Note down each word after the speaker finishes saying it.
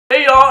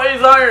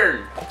Blaze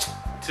Iron!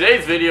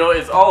 Today's video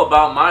is all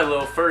about my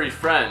little furry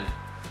friend.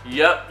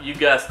 Yep, you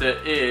guessed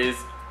it, is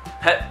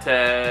Pet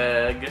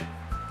Tag.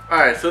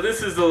 Alright, so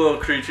this is the little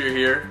creature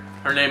here.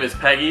 Her name is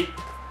Peggy,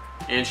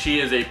 and she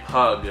is a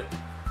pug.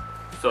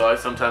 So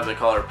sometimes I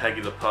call her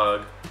Peggy the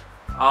Pug.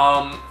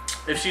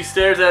 If she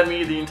stares at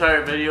me the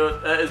entire video,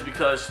 that is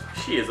because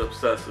she is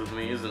obsessed with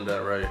me, isn't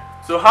that right?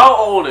 So how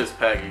old is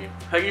Peggy?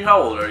 Peggy,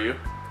 how old are you?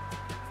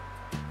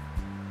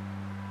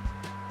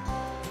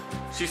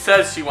 She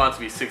says she wants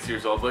to be 6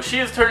 years old, but she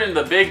is turning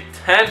the big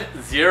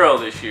 10-0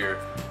 this year,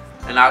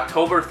 on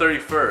October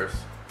 31st.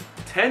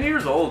 10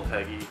 years old,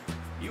 Peggy.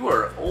 You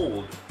are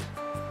old.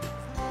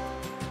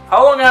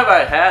 How long have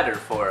I had her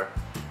for?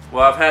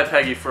 Well, I've had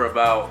Peggy for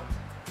about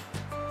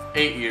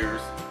 8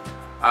 years.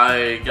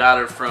 I got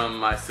her from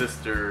my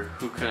sister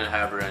who couldn't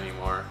have her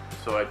anymore,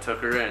 so I took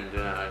her in,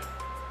 didn't I?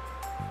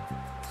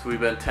 So we've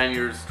been 10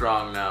 years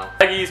strong now.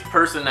 Peggy's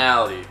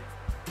personality.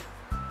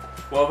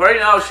 Well, right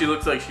now she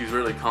looks like she's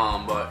really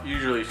calm, but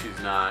usually she's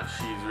not.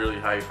 She's really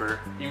hyper.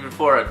 Even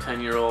for a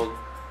 10-year-old,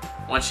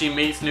 when she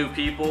meets new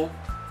people,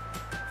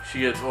 she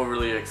gets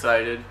overly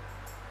excited.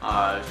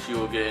 She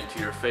will get into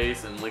your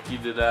face and lick you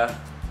to death.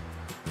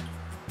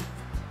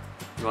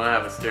 You want to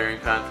have a staring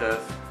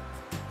contest?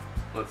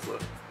 Let's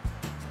look.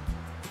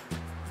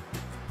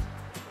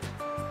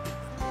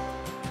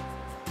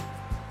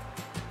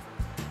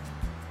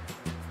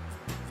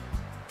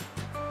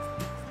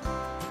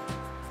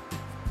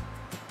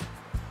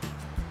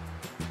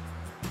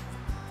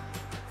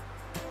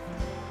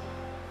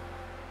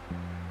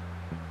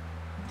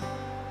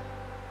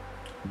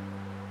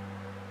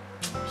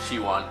 She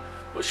won,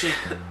 but she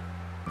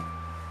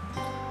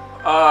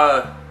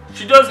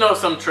does know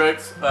some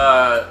tricks.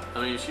 I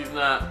mean, she's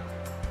not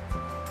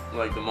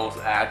like the most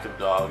active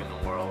dog in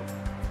the world,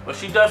 but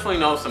she definitely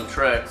knows some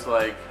tricks,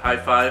 like high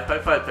five,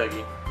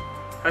 Peggy,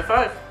 high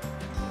five,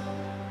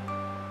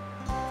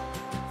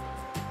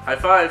 high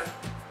five.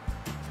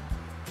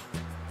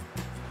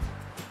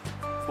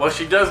 Well,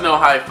 she does know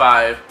high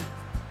five.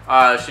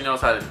 She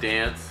knows how to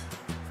dance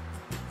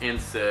and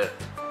sit.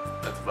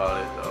 That's about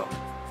it, though.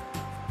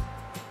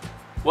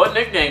 What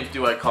nicknames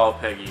do I call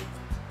Peggy?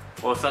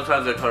 Well,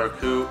 sometimes I call her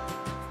Coot.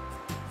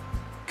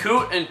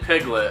 Coot and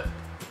Piglet.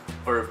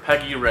 Or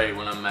Peggy Ray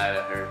when I'm mad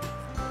at her.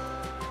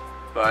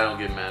 But I don't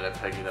get mad at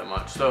Peggy that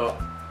much. So,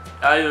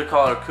 I either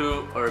call her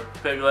Coot or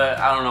Piglet.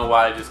 I don't know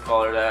why I just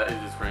call her that. It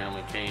just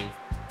randomly came.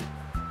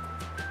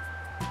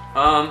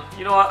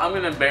 You know what? I'm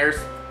going to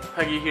embarrass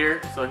Peggy here.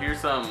 So here's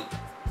some...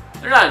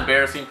 They're not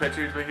embarrassing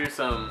pictures, but here's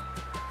some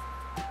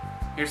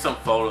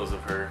photos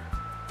of her.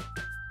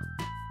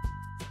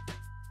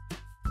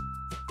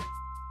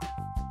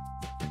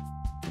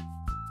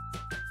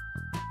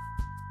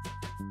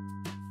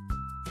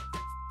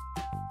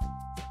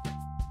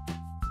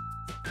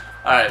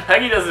 Alright,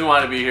 Peggy doesn't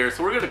want to be here,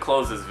 so we're going to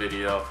close this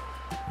video.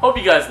 Hope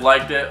you guys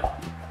liked it.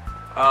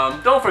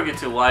 Don't forget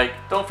to like,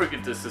 don't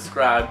forget to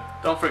subscribe,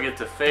 don't forget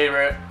to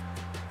favorite,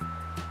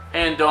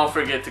 and don't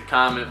forget to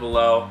comment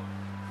below.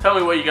 Tell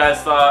me what you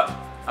guys thought.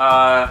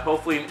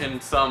 Hopefully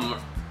in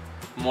some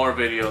more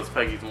videos,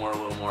 Peggy's a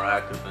little more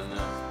active than this.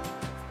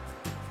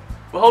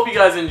 Well, hope you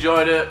guys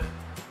enjoyed it.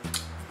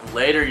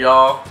 Later,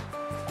 y'all.